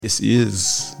This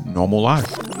is normal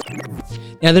life.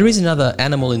 Now, there is another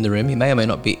animal in the room. He may or may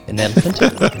not be an elephant.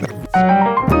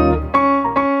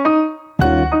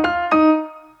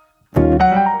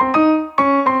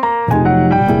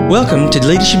 Welcome to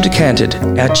Leadership Decanted,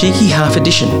 our cheeky half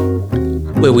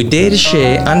edition, where we dare to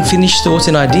share unfinished thoughts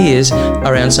and ideas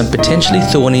around some potentially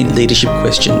thorny leadership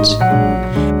questions.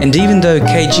 And even though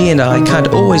KG and I can't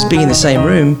always be in the same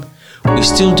room, we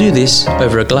still do this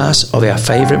over a glass of our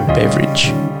favourite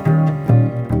beverage.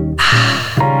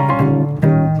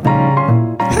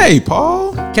 Hey,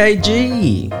 Paul.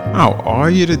 KG. How are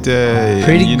you today?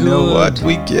 Pretty you good. You know what?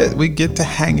 We get to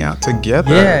hang out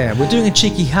together. Yeah, we're doing a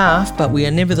cheeky half, but we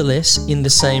are nevertheless in the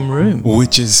same room.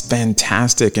 Which is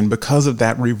fantastic. And because of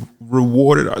that, we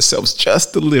rewarded ourselves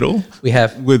just a little. We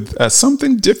have. With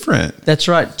something different. That's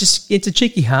right. It's a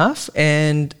cheeky half,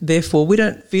 and therefore we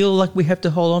don't feel like we have to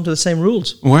hold on to the same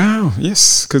rules. Wow.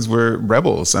 Yes, because we're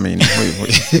rebels. I mean,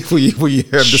 we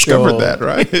have discovered that,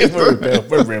 right?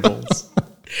 We're rebels.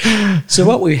 So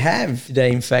what we have today,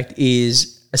 in fact,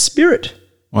 is a spirit.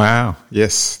 Wow.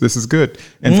 Yes, this is good.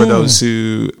 And for those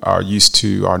who are used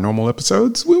to our normal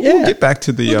episodes, we'll get back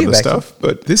to the other stuff.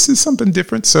 But this is something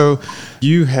different. So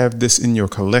you have this in your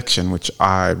collection, which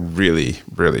I really,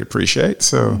 really appreciate.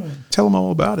 So tell them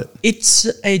all about it. It's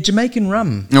a Jamaican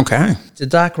rum. Okay. It's a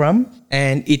dark rum,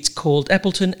 and it's called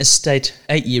Appleton Estate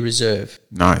 8-Year Reserve.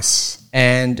 Nice.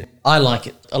 And I like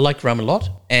it. I like rum a lot,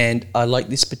 and I like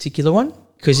this particular one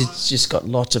because it's just got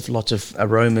lots of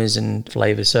aromas and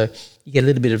flavours. So you get a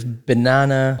little bit of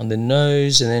banana on the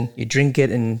nose, and then you drink it,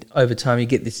 and over time you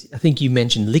get this, I think you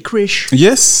mentioned licorice.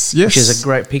 Yes. Which is a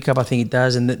great pickup, I think it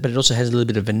does, but it also has a little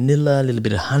bit of vanilla, a little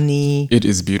bit of honey. It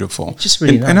is beautiful. It's just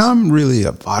really nice. And I'm really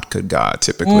a vodka guy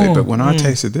typically, but when I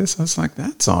tasted this, I was like,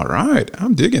 that's all right.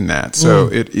 I'm digging that. So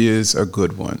it is a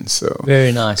good one. So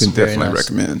very nice. Can definitely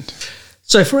recommend.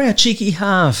 So for our cheeky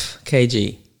half,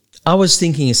 KG, I was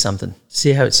thinking of something.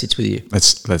 See how it sits with you.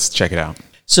 Let's check it out.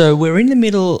 So we're in the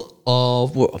middle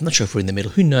of, well, I'm not sure if we're in the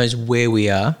middle. Who knows where we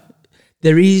are?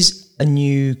 There is a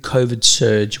new COVID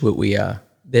surge where we are.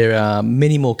 There are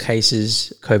many more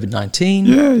cases, COVID-19.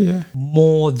 Yeah.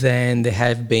 More than there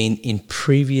have been in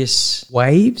previous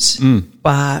waves.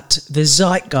 But the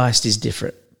zeitgeist is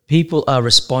different. People are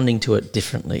responding to it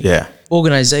differently. Yeah.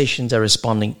 Organizations are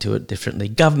responding to it differently.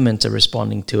 Governments are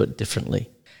responding to it differently.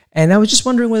 And I was just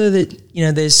wondering whether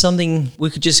there's something we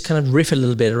could just kind of riff a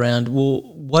little bit around. Well,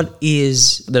 what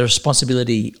is the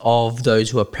responsibility of those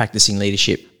who are practicing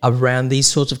leadership around these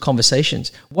sorts of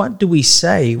conversations? What do we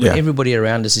say when everybody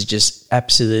around us is just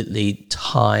absolutely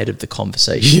tired of the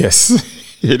conversation? Yes,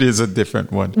 it is a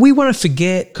different one. We want to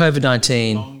forget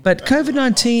COVID-19, but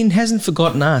COVID-19 hasn't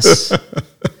forgotten us.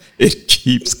 It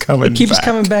keeps coming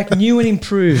back new and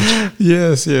improved.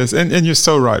 Yes. And you're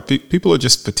so right. People are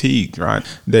just fatigued, right?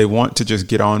 They want to just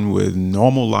get on with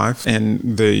normal life.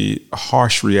 And the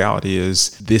harsh reality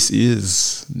is this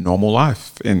is normal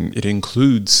life. And it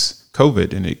includes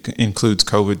COVID, and it includes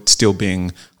COVID still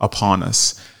being upon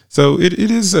us. So it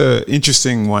is an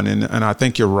interesting one. And I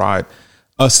think you're right.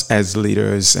 Us as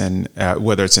leaders, and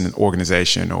whether it's in an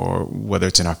organization or whether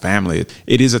it's in our family,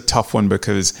 it is a tough one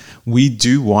because we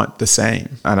do want the same.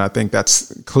 And I think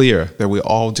that's clear that we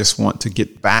all just want to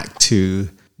get back to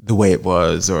the way it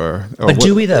was, but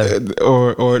do we though?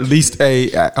 Or at least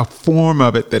a form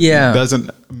of it that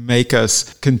doesn't make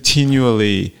us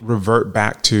continually revert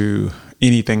back to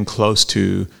anything close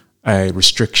to a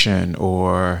restriction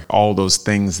or all those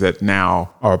things that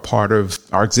now are part of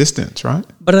our existence, right?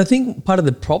 But I think part of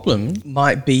the problem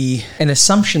might be an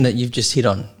assumption that you've just hit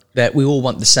on, that we all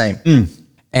want the same.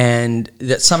 And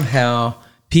that somehow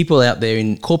people out there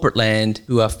in corporate land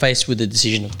who are faced with the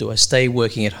decision of, do I stay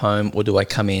working at home or do I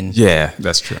come in? Yeah,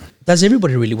 that's true. Does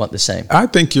everybody really want the same? I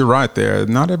think you're right there.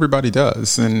 Not everybody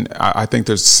does. And I think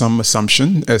there's some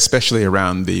assumption, especially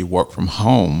around the work from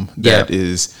home, that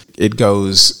it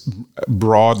goes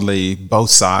broadly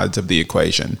both sides of the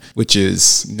equation, which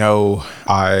is, no,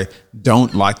 I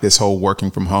don't like this whole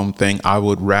working from home thing. I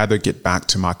would rather get back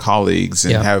to my colleagues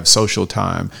and have social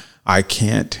time. I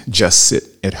can't just sit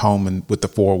at home and with the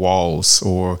four walls,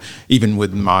 or even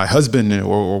with my husband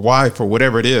or wife or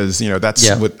whatever it is.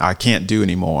 That's what I can't do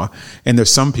anymore. And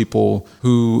there's some people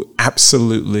who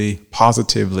absolutely,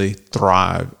 positively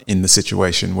thrive in the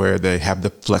situation where they have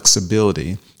the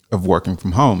flexibility of working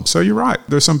from home. So you're right.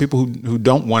 There's some people who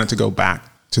don't want it to go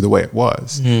back to the way it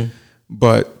was.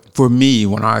 But for me,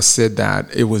 when I said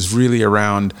that, it was really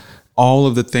around all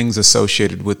of the things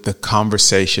associated with the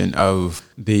conversation of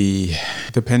the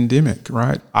pandemic,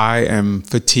 right? I am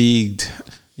fatigued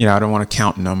I don't want to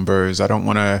count numbers. I don't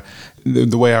want to,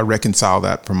 the way I reconcile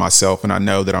that for myself, and I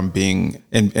know that I'm being,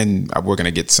 and we're going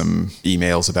to get some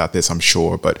emails about this, I'm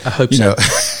sure, but I hope so.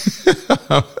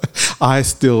 I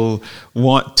still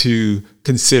want to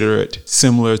consider it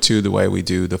similar to the way we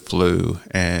do the flu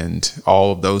and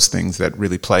all of those things that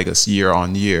really plague us year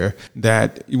on year,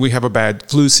 that we have a bad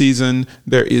flu season.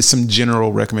 There is some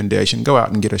general recommendation. Go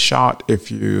out and get a shot if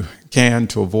you can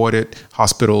to avoid it.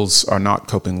 Hospitals are not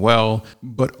coping well,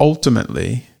 but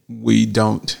ultimately we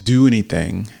don't do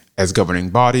anything as governing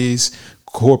bodies.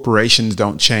 Corporations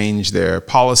don't change their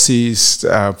policies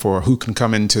for who can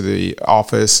come into the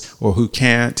office or who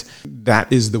can't. That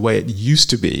is the way it used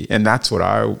to be. And that's what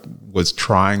I was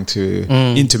trying to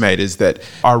intimate, is that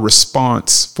our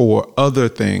response for other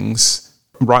things,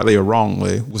 rightly or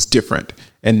wrongly, was different.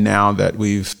 And now that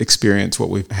we've experienced what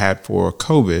we've had for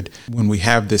COVID, when we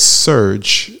have this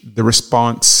surge, the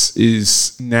response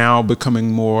is now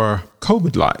becoming more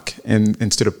COVID-like and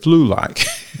instead of flu-like.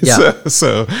 Yeah.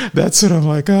 So that's what I'm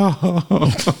like,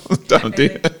 don't do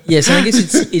it. Yes, and I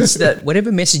guess it's that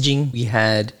whatever messaging we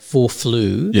had for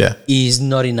flu is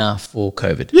not enough for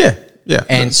COVID. Yeah.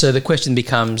 And so the question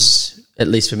becomes, at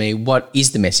least for me, what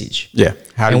is the message? Yeah.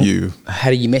 How do you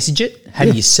message it? How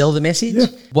do you sell the message? Yeah.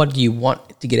 What do you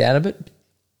want to get out of it?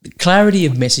 The clarity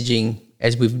of messaging,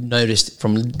 as we've noticed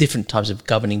from different types of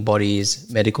governing bodies,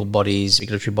 medical bodies,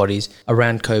 regulatory bodies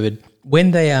around COVID,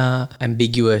 when they are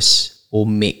ambiguous or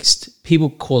mixed, people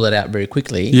call it out very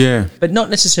quickly. Yeah. But not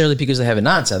necessarily because they have an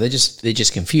answer. They're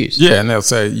just confused. Yeah, and they'll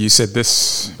say, you said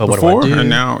this But before, what do I do? and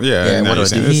now, and now what do I you're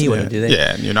saying do this. here? What do I do there?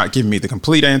 Yeah, and you're not giving me the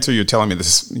complete answer. You're telling me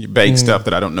this vague stuff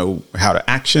that I don't know how to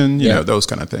action, you know, those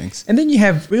kind of things. And then you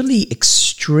have really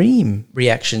extreme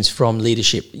reactions from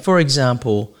leadership. For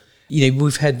example,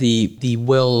 we've had the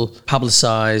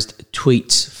well-publicized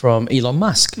tweets from Elon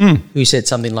Musk, who said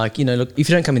something like, look, if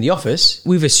you don't come in the office,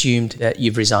 we've assumed that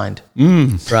you've resigned,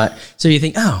 right? So you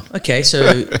think, okay,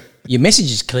 so your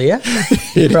message is clear.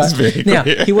 It is very now,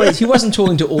 clear. he wasn't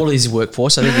talking to all his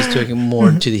workforce. I think he's talking more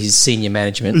to his senior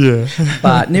management. Yeah.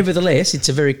 But nevertheless, it's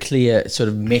a very clear sort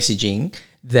of messaging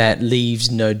that leaves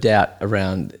no doubt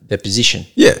around the position.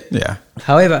 Yeah.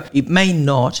 However, it may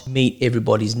not meet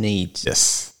everybody's needs.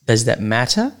 Yes. Does that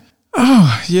matter?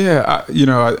 Oh, yeah.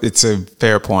 It's a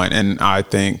fair point. And I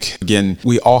think, again,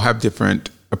 we all have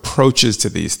different approaches to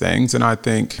these things. And I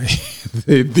think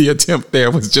the attempt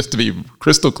there was just to be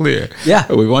crystal clear. Yeah.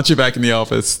 We want you back in the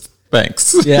office.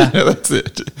 Thanks. Yeah. That's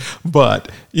it. But,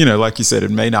 like you said,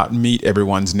 it may not meet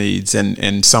everyone's needs.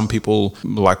 And some people,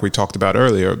 like we talked about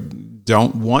earlier,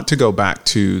 don't want to go back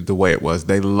to the way it was.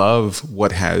 They love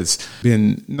what has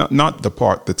been, not the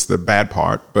part that's the bad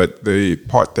part, but the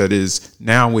part that is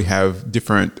now we have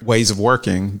different ways of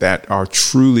working that are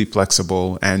truly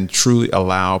flexible and truly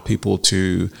allow people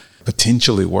to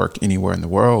potentially work anywhere in the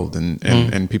world.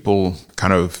 And people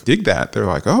kind of dig that. They're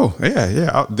like, oh,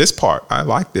 yeah, this part, I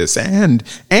like this. And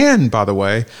by the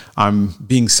way, I'm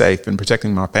being safe and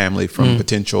protecting my family from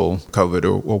potential COVID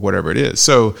or whatever it is.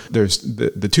 So there's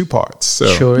the two parts. So,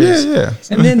 sure is. Yeah.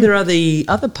 And then there are the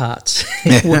other parts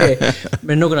where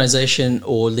an organization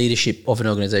or leadership of an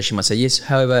organization might say, yes,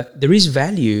 however, there is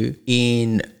value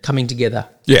in coming together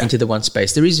into the one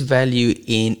space. There is value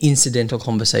in incidental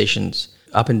conversations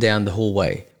up and down the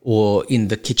hallway or in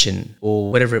the kitchen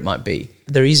or whatever it might be.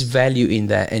 There is value in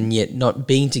that, and yet not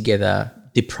being together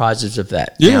deprives us of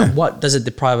that. Yeah. Now, what does it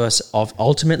deprive us of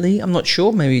ultimately? I'm not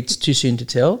sure. Maybe it's too soon to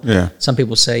tell. Yeah. Some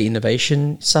people say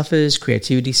innovation suffers,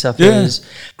 creativity suffers.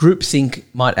 Groupthink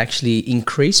might actually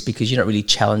increase because you're not really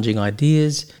challenging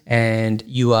ideas, and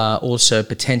you are also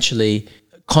potentially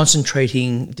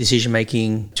concentrating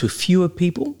decision-making to fewer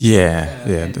people. Yeah.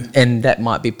 And that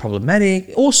might be problematic.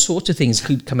 All sorts of things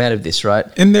could come out of this, right?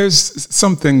 And there's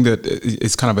something that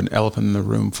is kind of an elephant in the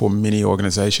room for many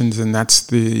organizations, and that's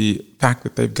the fact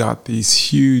that they've got these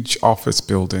huge office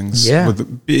buildings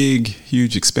with big,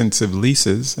 huge, expensive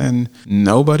leases, and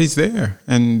nobody's there.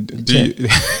 And do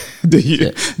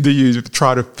you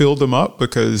try to fill them up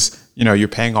because you're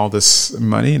paying all this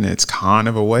money and it's kind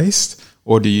of a waste?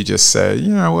 Or do you just say,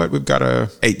 you know what, we've got a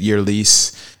 8-year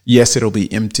lease. Yes, it'll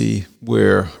be empty.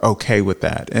 We're okay with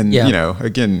that. And,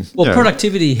 again...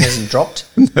 productivity hasn't dropped.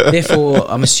 Therefore,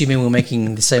 I'm assuming we're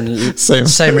making the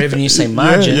same revenue, same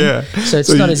margin. Yeah. So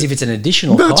it's not as if it's an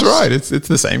additional cost. That's right. It's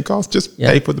the same cost. Just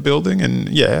pay for the building. And,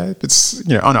 if it's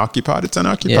unoccupied, it's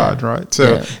unoccupied, right?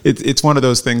 So it's one of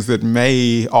those things that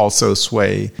may also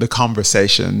sway the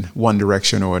conversation one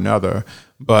direction or another.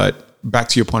 But back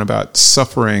to your point about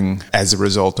suffering as a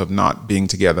result of not being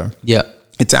together. Yeah.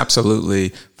 it's absolutely,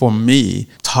 for me,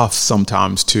 tough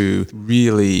sometimes to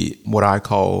really, what I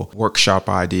call, workshop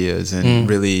ideas and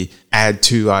really add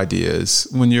to ideas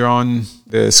when you're on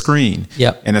the screen.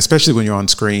 Yep. And especially when you're on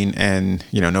screen and,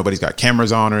 nobody's got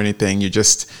cameras on or anything,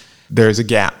 there's a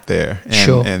gap there. And,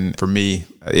 Sure. And for me,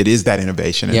 it is that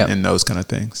innovation and those kind of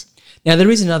things. Now,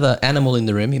 there is another animal in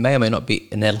the room. He may or may not be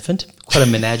an elephant. Quite a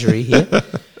menagerie here.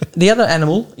 The other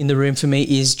animal in the room for me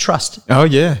is trust. Oh,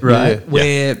 yeah. Right? Yeah.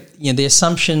 Where the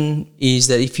assumption is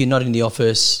that if you're not in the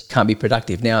office, can't be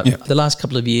productive. Now, the last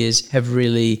couple of years have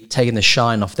really taken the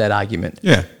shine off that argument.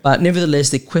 Yeah. But nevertheless,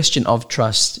 the question of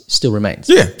trust still remains.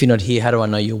 Yeah. If you're not here, how do I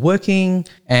know you're working?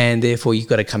 And therefore, you've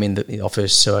got to come in the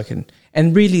office so I can...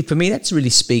 And really, for me, that really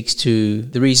speaks to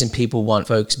the reason people want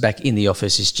folks back in the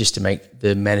office is just to make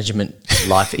the management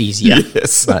life easier.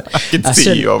 Yes, right. I can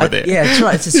see you over there. Yeah, that's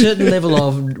right. It's a certain level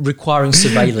of requiring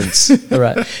surveillance. All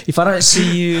right. If I don't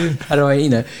see you, how do I,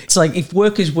 it's like if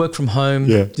workers work from home,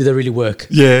 do they really work?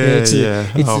 It's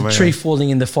a tree falling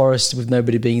in the forest with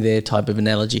nobody being there type of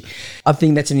analogy. I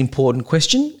think that's an important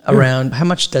question around how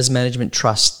much does management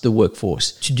trust the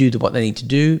workforce to do what they need to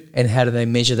do, and how do they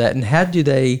measure that, and how do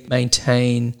they maintain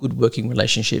good working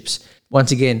relationships?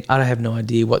 Once again, I have no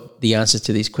idea what the answers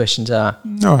to these questions are.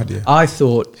 No idea. I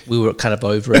thought we were kind of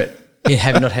over it,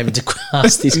 not having to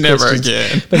ask these Never questions.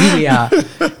 again. But here we are,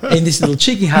 in this little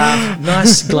cheeky half,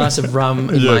 nice glass of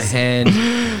rum in my hand.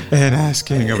 And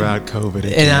asking about COVID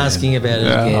again. And asking about it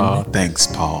again. Oh, thanks,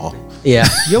 Paul. Yeah,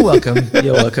 you're welcome.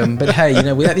 You're welcome. But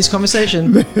hey, without this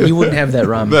conversation, you wouldn't have that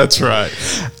rum. That's right.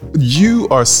 You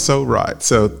are so right.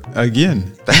 So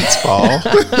again, thanks, Paul.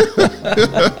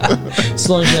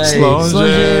 Slàinte,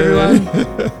 everyone.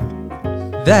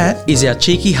 That is our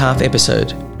cheeky half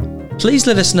episode. Please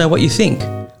let us know what you think,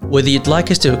 whether you'd like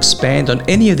us to expand on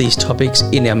any of these topics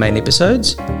in our main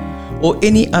episodes, or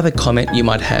any other comment you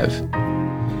might have.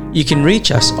 You can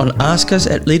reach us on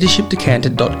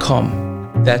askus@leadershipdecanted.com.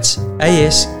 That's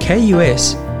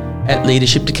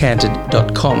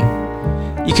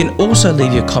ASKUS@leadershipdecanted.com. You can also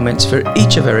leave your comments for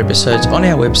each of our episodes on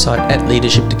our website at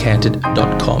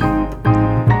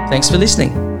leadershipdecanted.com. Thanks for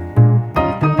listening.